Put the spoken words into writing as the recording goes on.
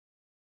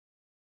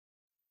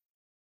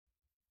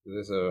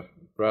This is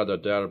Brother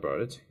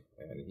Delbert,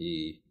 and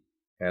he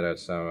had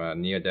some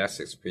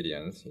near-death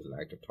experience he'd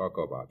like to talk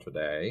about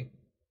today.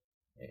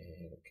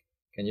 And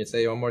can you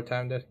say one more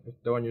time that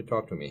the one you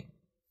talked to me?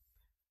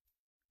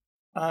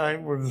 I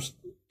was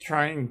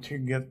trying to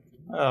get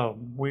a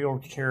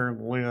wheelchair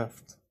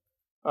lift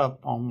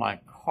up on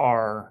my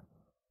car,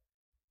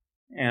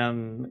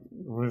 and it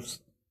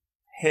was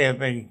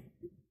heavy.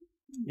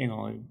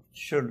 It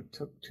should have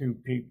took two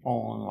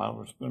people, and I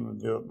was going to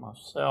do it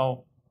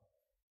myself.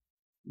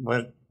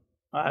 But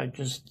I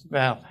just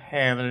about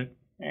had it,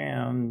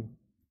 and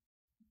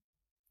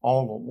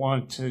all at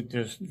once it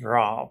just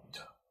dropped.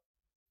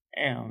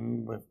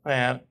 And with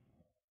that,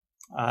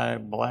 I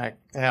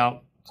blacked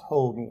out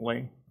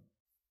totally.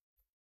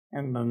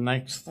 And the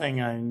next thing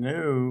I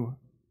knew,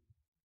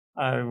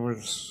 I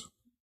was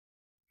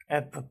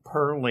at the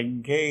pearly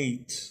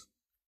gates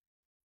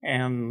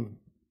and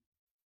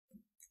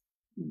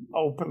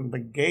opened the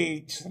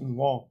gates and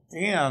walked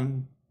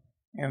in,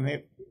 and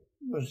it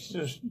was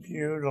just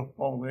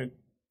beautiful.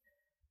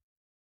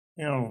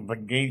 The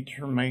gates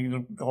are made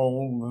of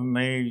gold and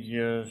they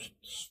just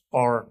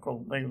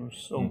sparkled. They were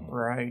so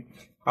bright.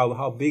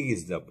 How big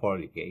is the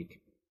pearly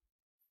gate?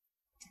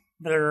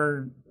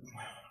 They're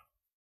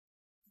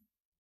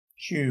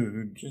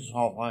huge, is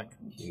all I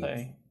can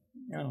say.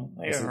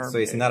 So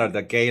it's not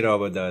the gate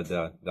of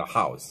the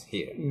house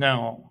here.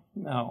 No.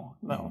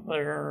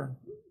 They're,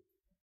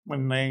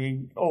 when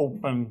they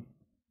open,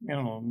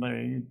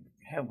 they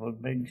have a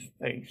big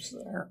space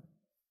there.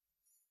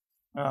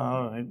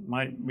 It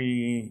might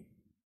be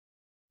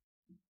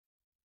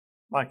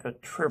like a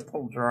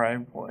triple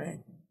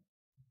driveway.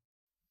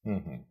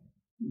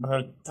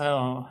 But,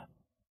 I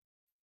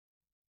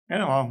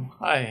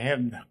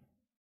had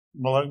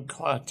blood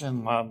clots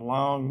in my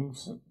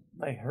lungs.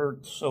 They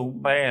hurt so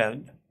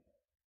bad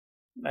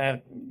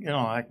that,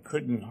 I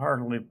couldn't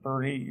hardly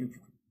breathe.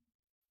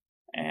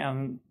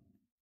 And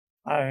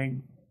I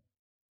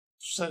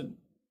said,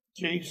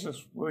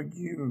 Jesus, would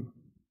you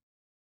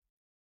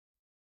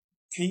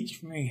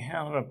teach me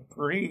how to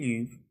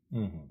breathe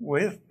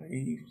with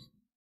peace,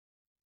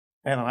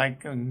 that I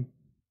can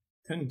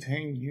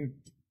continue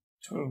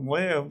to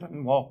live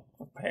and walk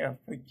the path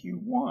that you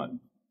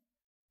want,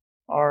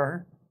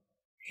 or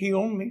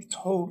heal me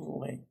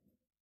totally.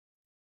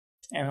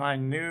 And I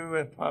knew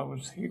if I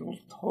was healed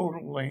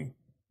totally,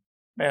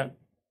 that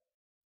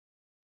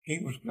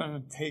he was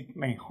going to take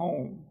me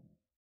home.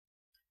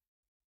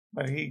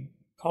 But he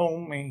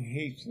told me,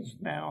 he says,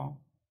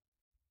 now,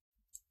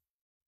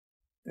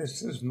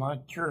 this is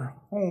not your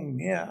home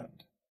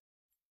yet.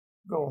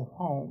 Go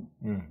home.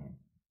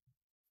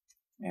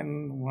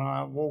 And when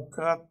I woke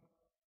up,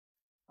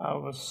 I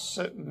was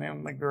sitting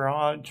in the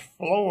garage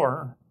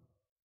floor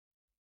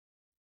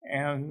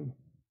and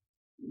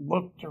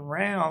looked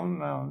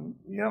around.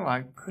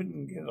 I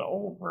couldn't get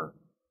over,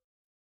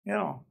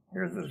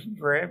 here's this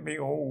drabby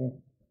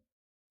old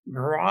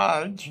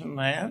garage and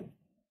that.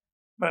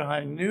 But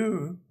I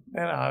knew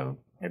that I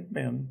had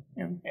been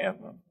in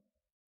heaven.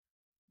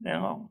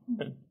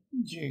 But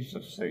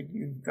Jesus said,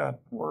 you've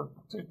got work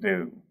to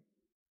do.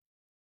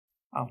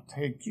 I'll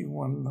take you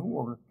when the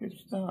work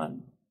is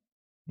done.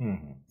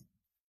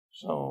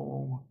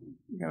 So,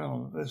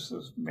 this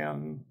has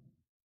been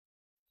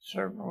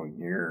several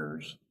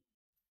years,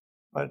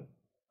 but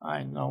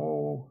I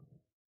know,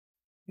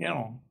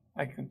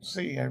 I can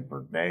see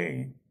every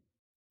day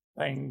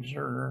things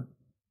are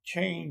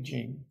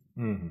changing.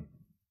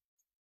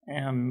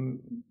 And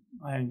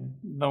I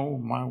know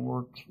my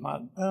work's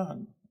not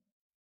done.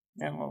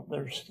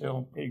 There's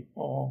still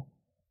people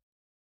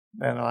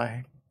that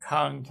I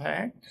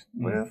contact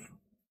with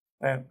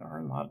that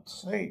are not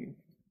saved.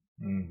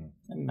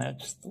 And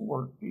that's the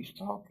work he's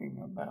talking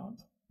about.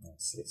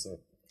 So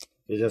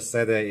you just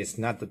said that it's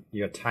not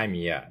your time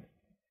yet.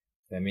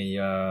 I mean,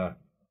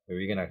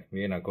 we're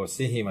gonna go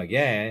see him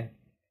again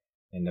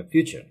in the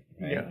future,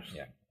 right? Yes.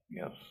 Yeah.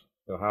 Yes.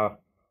 So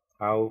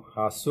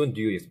how soon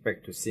do you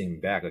expect to see him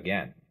back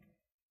again?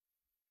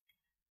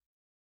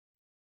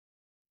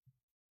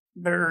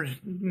 There's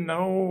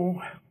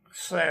no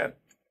set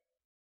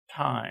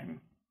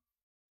time.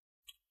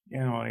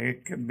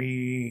 It could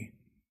be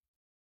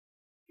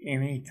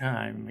any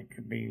time. It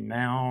could be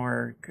now,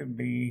 or it could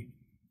be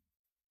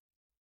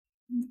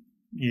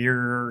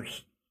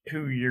years,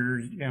 2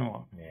 years.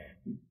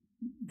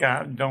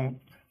 God don't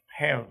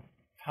have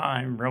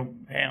time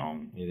wrote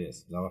down. It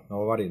is.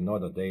 Nobody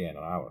knows the day and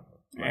hour.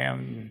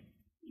 And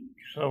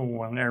so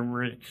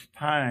whenever it's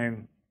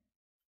time,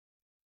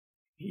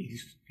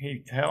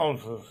 he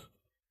tells us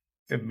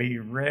to be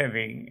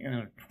ready in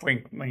a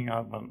twinkling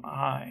of an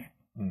eye.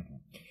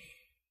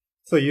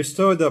 So you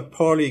saw the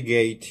pearly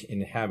gate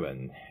in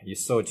heaven. You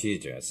saw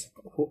Jesus.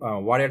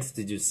 What else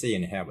did you see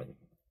in heaven?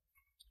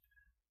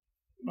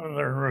 Well,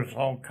 there was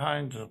all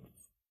kinds of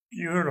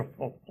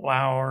beautiful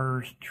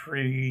flowers,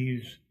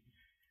 trees,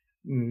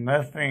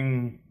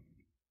 nothing.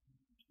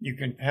 You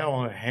can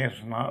tell it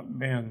has not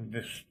been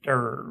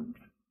disturbed.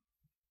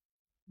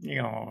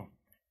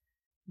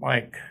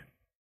 Like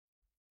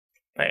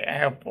the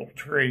apple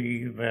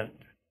tree that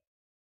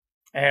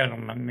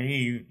Adam and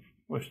Eve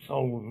was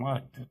told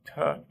not to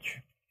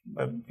touch,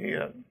 but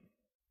did.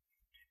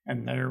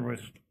 And there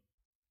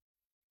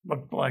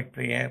looked like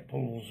the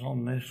apples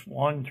on this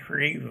one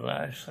tree that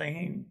I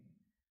seen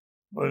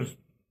was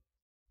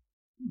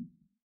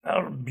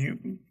about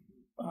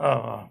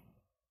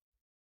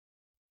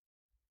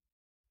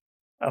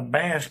a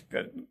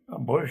basket, a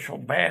bushel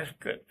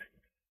basket.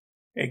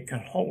 It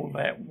could hold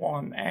that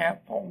one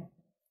apple.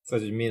 So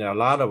you mean a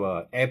lot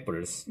of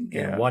apples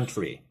in one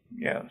tree?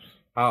 Yes.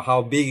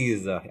 How big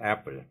is the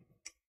apple?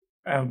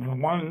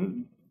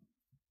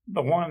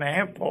 The one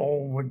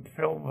apple would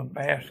fill the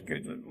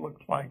basket, it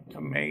looked like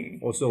to me.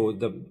 Also,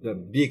 the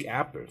big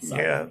apples.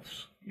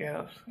 Yes.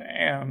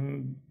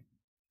 And,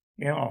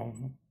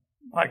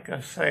 like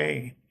I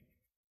say,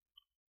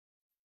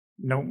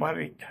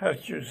 nobody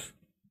touches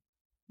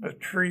the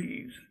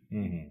trees.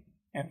 Mm-hmm.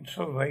 And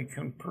so they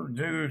can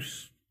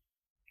produce,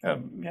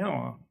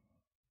 unreal.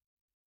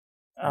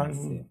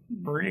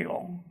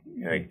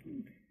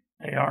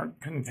 They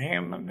aren't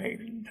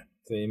contaminated.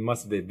 So it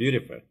must be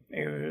beautiful.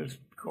 It is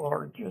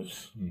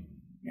gorgeous.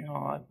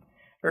 Mm-hmm.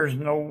 There's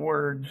no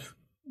words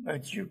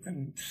that you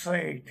can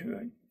say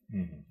to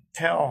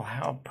tell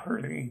how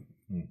pretty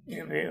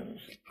it is.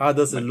 How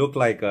does it look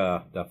like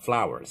the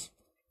flowers?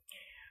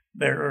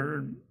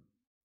 They're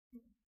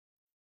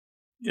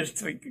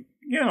just,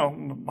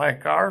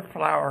 like our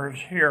flowers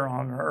here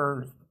on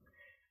Earth,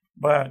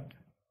 but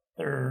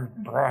they're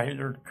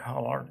brighter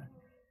color.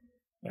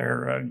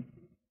 They're,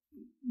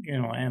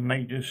 and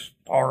they just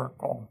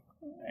sparkle.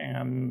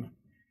 And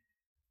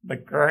the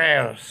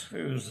grass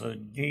is a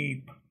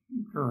deep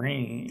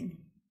green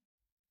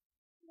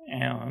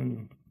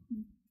and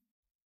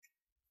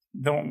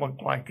don't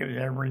look like it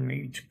ever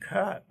needs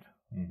cut.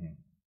 Mm-hmm.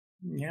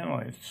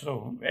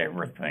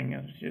 Everything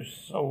is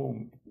just so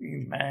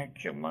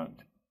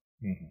immaculate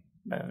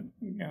that,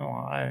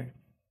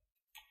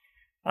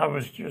 I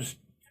was just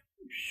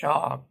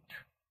shocked,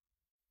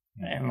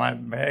 and I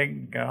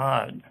begged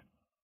God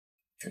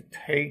to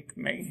take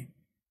me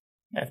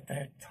at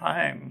that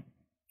time.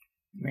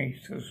 And he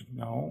says,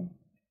 no,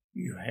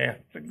 you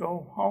have to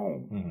go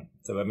home. Mm-hmm.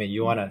 So,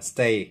 you want to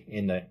stay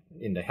in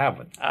the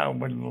heaven? I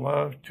would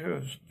love to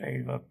have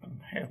stayed up in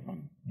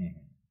heaven. Mm-hmm.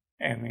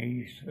 And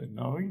he said,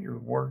 no, your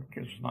work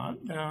is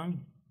not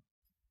done.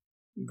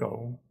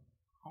 Go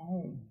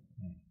home.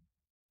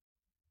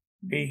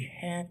 Mm-hmm. Be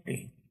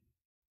happy.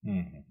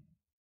 Mm-hmm.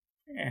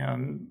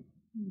 And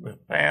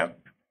with that,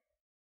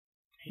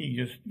 he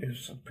just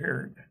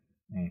disappeared.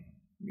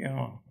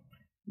 Mm-hmm.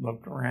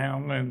 Looked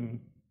around and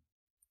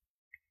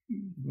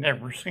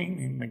never seen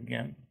him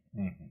again.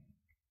 Mm-hmm.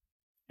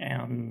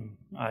 And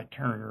I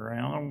turned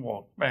around and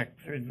walked back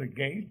through the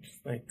gates.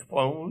 They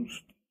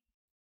closed.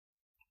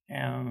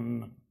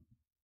 And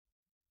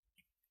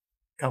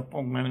a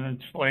couple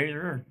minutes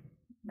later,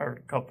 or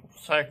a couple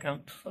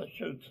seconds, I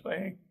should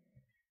say,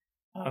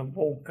 I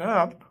woke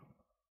up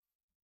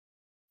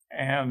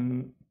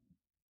and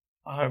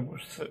I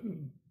was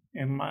sitting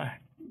in my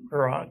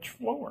garage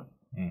floor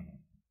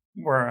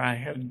where I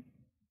had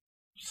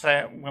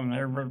sat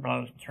whenever I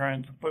was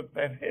trying to put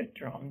that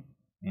hitch on.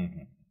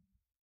 Mm-hmm.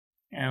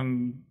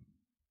 And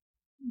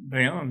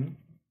then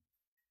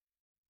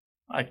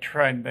I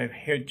tried that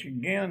hitch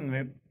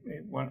again.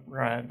 It went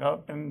right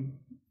up and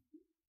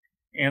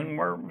in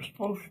where it was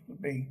supposed to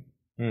be.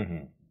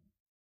 Mm-hmm.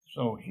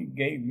 So he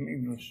gave me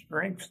the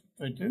strength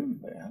to do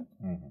that.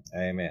 Mm-hmm.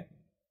 Amen.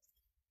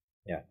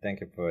 Yeah,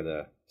 thank you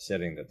for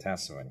sharing the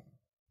testimony.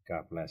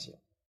 God bless you.